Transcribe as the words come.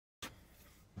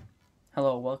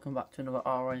Hello, welcome back to another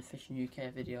Alright Fishing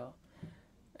UK video,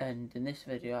 and in this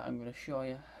video I'm going to show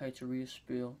you how to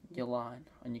re-spool your line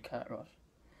on your kite rod.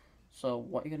 So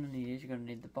what you're going to need is you're going to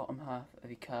need the bottom half of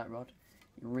your kite rod,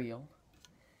 your reel,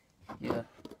 your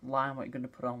line what you're going to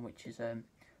put on, which is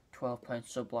 12-pound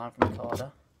subline from a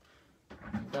corder.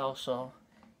 Then also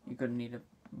you're going to need a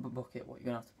bucket what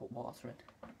you're going to have to put water in.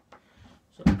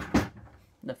 So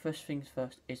the first things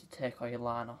first is to take all your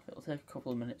line off. It'll take a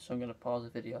couple of minutes, so I'm going to pause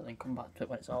the video and then come back to it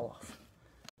when it's all off.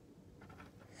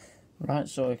 Right,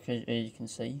 so as you can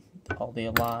see, all the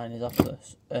line is off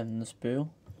the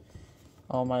spool.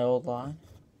 All my old line.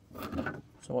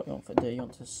 So what you want to do, you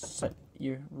want to set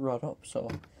your rod up so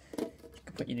you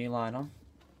can put your new line on.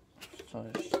 So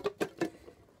just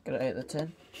get it out of the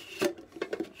tin.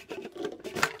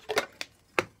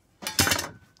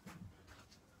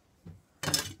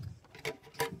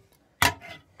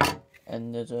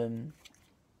 And there's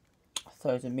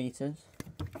 1,000 meters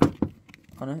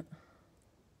on it.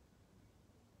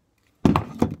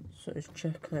 So just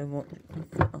check how much it can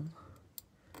fit on.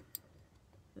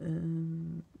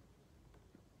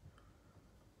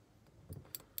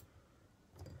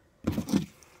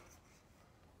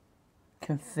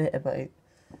 Can fit about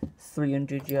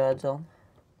 300 yards on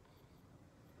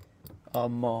or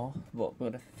more, but we're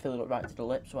going to fill it up right to the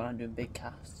lips when I'm doing big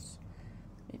casts.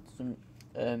 It doesn't.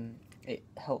 It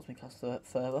helps me cast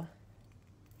further.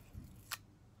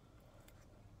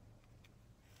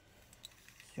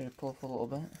 Just going to pull up a little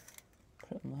bit,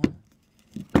 put it on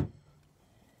there.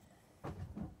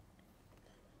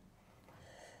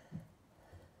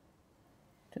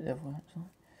 Do it the other way,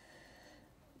 actually.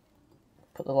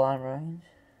 Put the line round.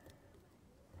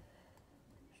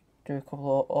 Do a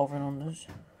couple of over and unders.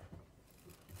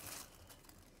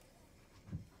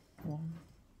 1,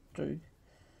 2,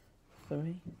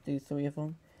 3. Do 3 of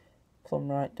them. Plumb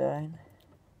right down.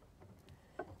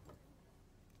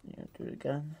 Yeah, do it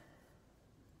again.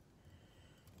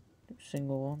 Do a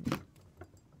single one.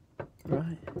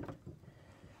 Right.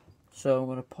 So I'm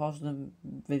going to pause the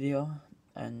video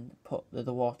and put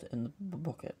the water in the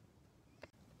bucket.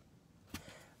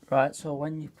 Right, so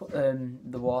when you put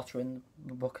the water in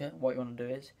the bucket, what you want to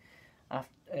do is, after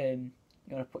you're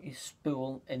going to put your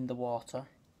spool in the water,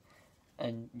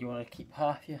 and you want to keep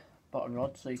half your bottom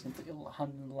rod so you can put your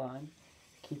hand in the line,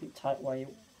 keep it tight while you're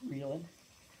reeling,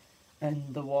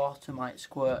 and the water might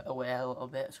squirt away a little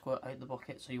bit, squirt out the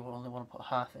bucket, so you only want to put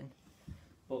half in,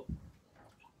 but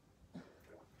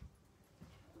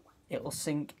it'll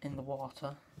sink in the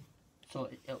water, so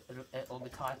it'll be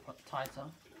tighter.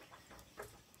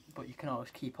 But you can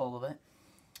always keep hold of it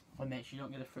and make sure you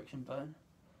don't get a friction burn.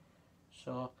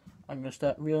 So I'm going to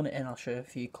start reeling it in. I'll show you a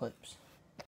few clips.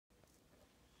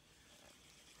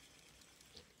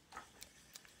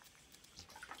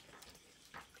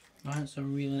 Right, so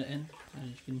I'm reeling it in,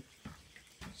 and as you can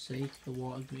see, the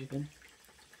water's moving,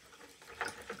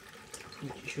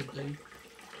 which it should do.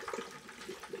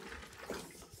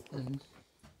 And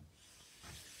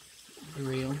the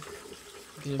reel,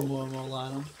 getting more and more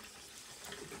line on.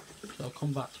 So I'll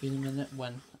come back to you in a minute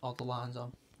when all the line's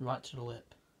on, right to the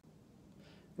lip.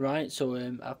 Right, so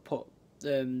I've put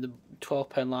the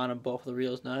 12-pound line on both of the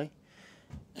reels now,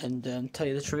 and tell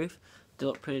you the truth, they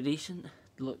look pretty decent.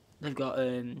 Look, they've got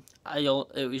it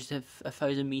was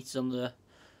 1,000 meters on the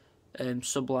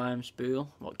subline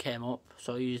spool what came up,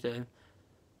 so I used it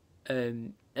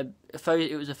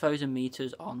was 1,000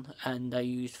 meters on, and I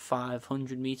used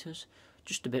 500 meters,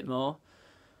 just a bit more.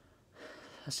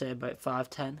 I say about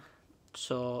 510.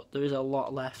 So there is a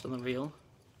lot left on the reel,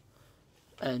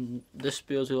 and the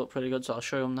spools will look pretty good, so I'll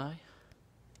show them now.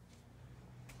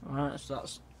 Alright, so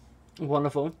that's one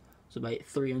of them. It's about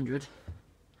 300.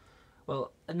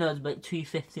 Well, no, it's about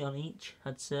 250 on each,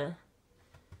 I'd say,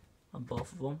 on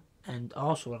both of them. And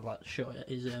also what I'd like to show you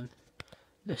is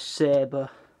the Sabor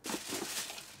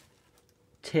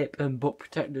tip and butt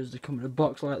protectors. They come in a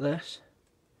box like this.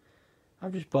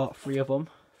 I've just bought 3 of them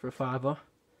for a £5.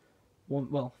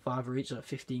 Well, 5 each, so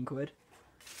 15 quid.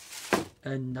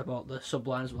 And I bought the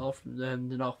subline as well from the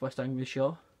Northwest Angling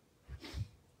Show.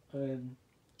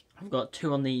 I've got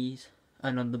 2 on these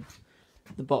and on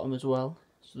the bottom as well,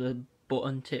 so the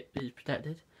button tip is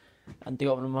protected. And they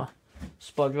got one on my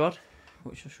spod rod,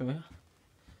 which I'll show you.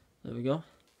 There we go.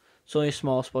 It's only a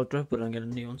small spod rod, but I'm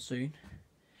getting a new one soon.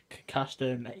 Can cast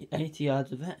 80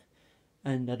 yards of it,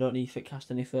 and I don't need to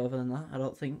cast any further than that, I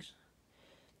don't think,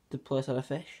 to place out a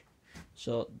fish.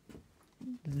 So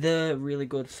they're really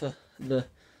good for the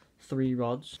 3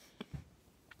 rods.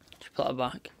 Just put that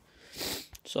back.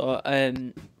 So I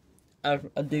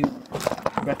do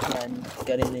recommend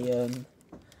getting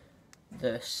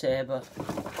the Sabor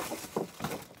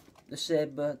the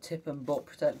sabor tip and butt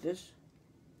protectors.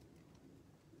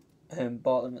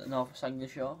 Bought them at the North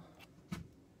West Shore,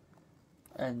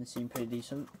 and they seem pretty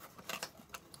decent.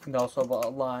 And also bought a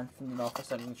line from the North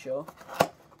West Shore.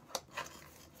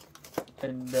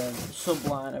 And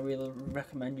subline, I really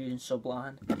recommend using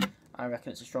subline. I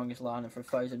reckon it's the strongest liner for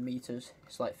 1,000 metres.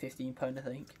 It's like £15 I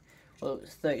think. Well, it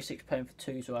was £36 for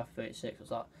 2, so after 36 it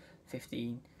was like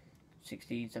 15,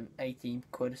 16, 18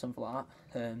 quid or something like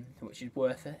that, which is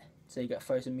worth it. So you get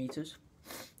 1,000 metres,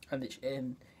 and it's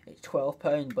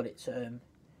 £12, but it's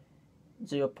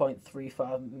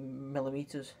 0.35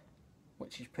 millimeters,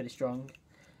 which is pretty strong.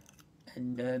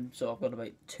 And so I've got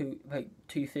about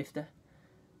 250,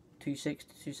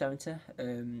 260,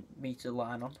 270 meter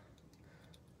line on,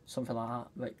 something like that,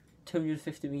 about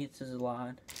 250 meters of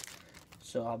line.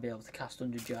 So I'll be able to cast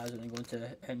 100 yards and then go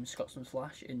into Scotsman's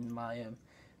Flash in my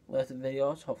later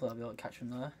videos. Hopefully I'll be able to catch them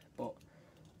there. But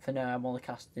for now I'm only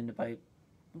casting about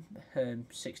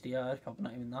 60 yards, probably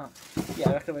not even that. Yeah,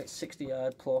 I reckon about 60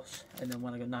 yard plus, and then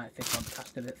when I go night fishing I'll be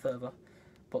casting a bit further.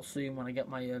 But soon when I get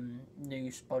my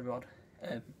new spod rod,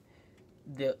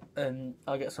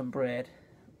 I'll get some braid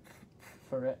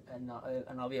for it, and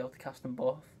I'll be able to cast them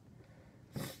both.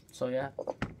 So yeah,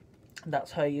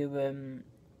 that's how you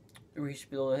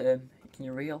respool in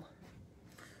your reel.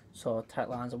 So tight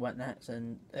lines and wet nets,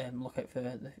 and look out for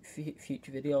the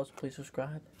future videos. Please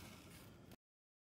subscribe.